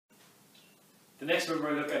The next move we're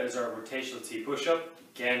going to look at is our rotational T push-up.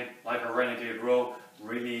 Again, like our renegade row,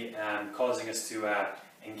 really causing us to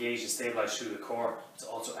engage and stabilize through the core. It's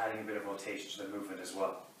also adding a bit of rotation to the movement as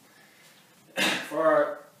well. For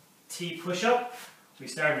our T push-up, we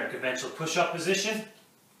start in our conventional push-up position.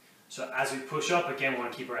 So as we push up, again, we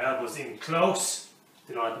want to keep our elbows in close.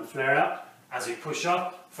 Do not let them flare out. As we push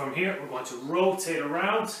up, from here, we're going to rotate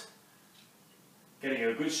around, getting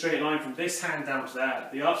a good straight line from this hand down to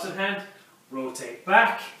the opposite hand. Rotate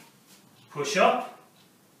back, push up,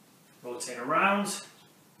 rotate around,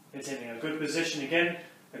 maintaining a good position again,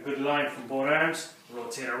 a good line from both arms,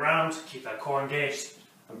 rotate around, keep that core engaged,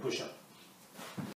 and push up.